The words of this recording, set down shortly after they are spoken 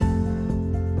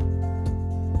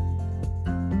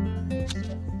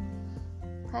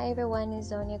Hi everyone,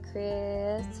 it's Zonia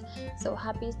Chris. So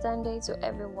happy Sunday to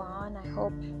everyone. I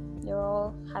hope you're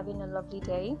all having a lovely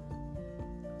day.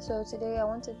 So today I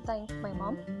want to thank my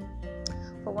mom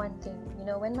for one thing.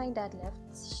 When my dad left,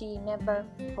 she never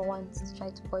for once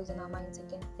tried to poison our minds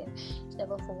against him. She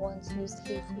never for once used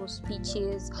hateful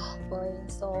speeches or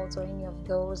insults or any of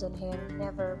those on him.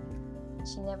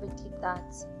 She never did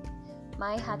that.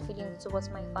 My hard feelings towards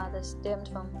my father stemmed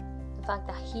from the fact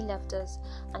that he left us,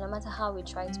 and no matter how we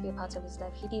tried to be a part of his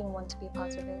life, he didn't want to be a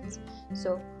part of it.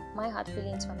 So my hard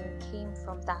feelings from him came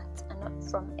from that, and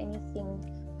not from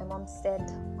anything my mom said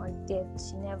or did.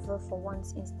 She never for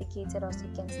once instigated us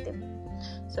against him.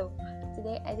 So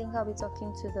today I think I'll be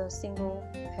talking to the single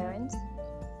parents,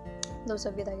 those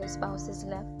of you that your spouse is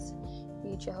left,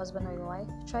 be it your husband or your wife.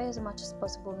 Try as much as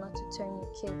possible not to turn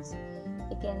your kids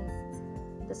against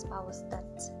the spouse that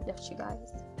left you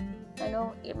guys. I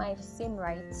know it might seem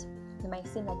right, it might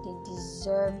seem like they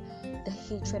deserve the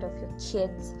hatred of your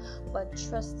kids, but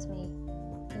trust me,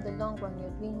 in the long run,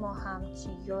 you're doing more harm to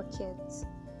your kids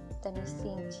than you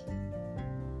think.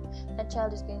 That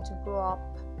child is going to grow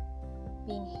up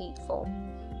being hateful,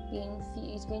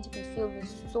 is going to be filled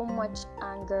with so much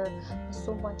anger,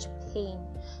 so much pain.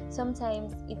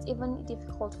 Sometimes it's even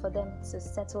difficult for them to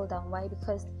settle down. Why?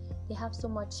 Because they have so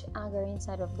much anger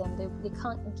inside of them. They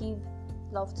can't give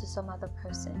love to some other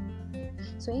person.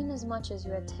 So in as much as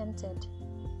you are tempted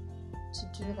to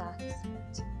do that,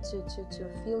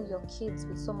 to fill your kids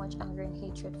with so much anger and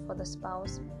hatred for the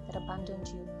spouse that abandoned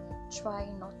you, try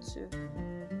not to.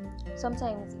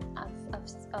 Sometimes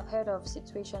I've heard of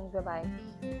situations whereby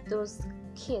those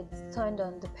kids turned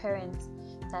on the parents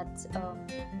that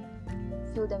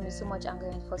fill them with so much anger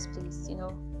in the first place.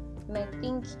 You might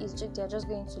think they're just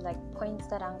going to point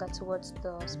that anger towards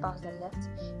the spouse that left.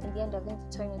 In the end, they're going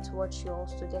to turn it towards you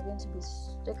also. They're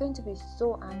going to be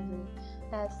so angry.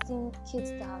 I've seen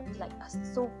kids that are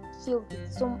filled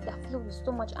with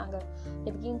so much anger.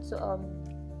 They begin to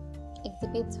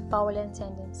exhibit violent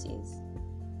tendencies.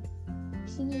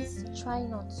 Please try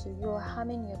not to. You are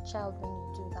harming your child when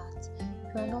you do that.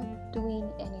 You are not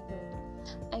doing any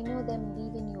good. I know them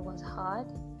leaving you was hard.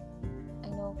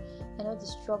 I know the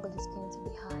struggle is going to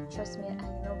be hard. Trust me, I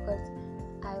know, because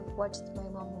I've watched my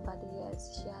mom over the years.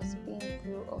 She has been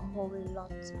through a whole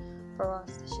lot for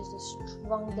us. She's the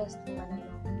strongest woman I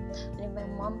know. And if my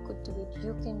mom could do it,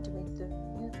 you can do it too.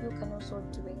 You can also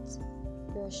do it.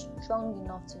 You're strong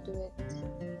enough to do it.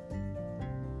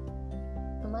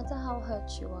 No matter how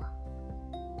hurt you are,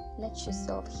 let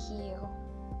yourself heal.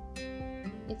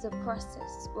 It's a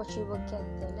process, but you will get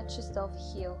there. Let yourself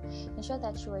heal. Ensure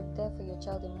that you are there for your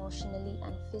child emotionally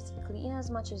and physically. In as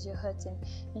much as you're hurting,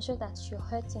 ensure that your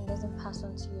hurting doesn't pass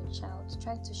on to your child.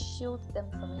 Try to shield them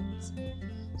from it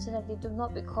so that they do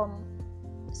not become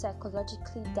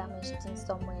psychologically damaged in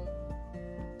some way.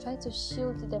 Try to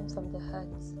shield them from the hurt.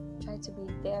 Try to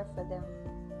be there for them.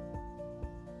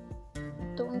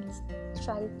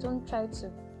 Don't try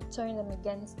to turn them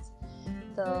against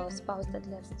the spouse that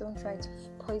left. Don't try to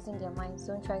poison their minds.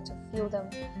 Don't try to fill them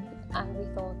with angry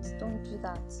thoughts. Don't do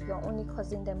that. You're only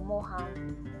causing them more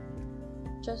harm.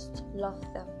 Just love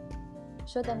them.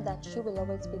 Show them that you will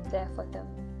always be there for them.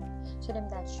 Show them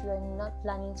that you are not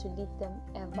planning to leave them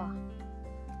ever.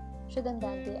 Show them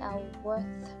that they are worth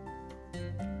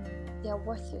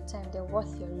your time. They're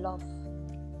worth your love.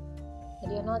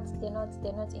 And they're not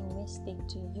a mistake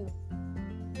to you.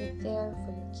 Be there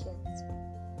for your kids.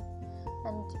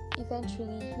 And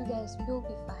eventually you guys will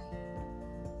be fine.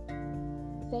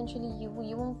 Eventually you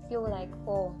won't feel like,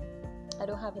 oh, I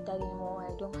don't have a dad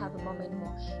anymore, I don't have a mom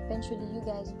anymore. Eventually you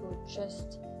guys will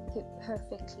just fit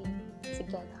perfectly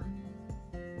together.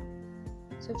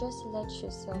 So just let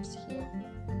yourselves heal.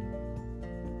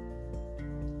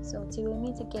 So till we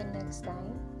meet again next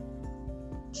time,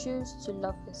 choose to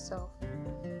love yourself.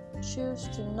 Choose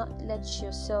to not let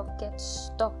yourself get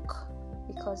stuck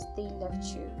because they left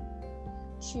you.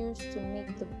 Choose to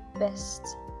make the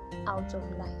best out of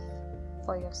life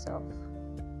for yourself.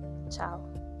 Ciao.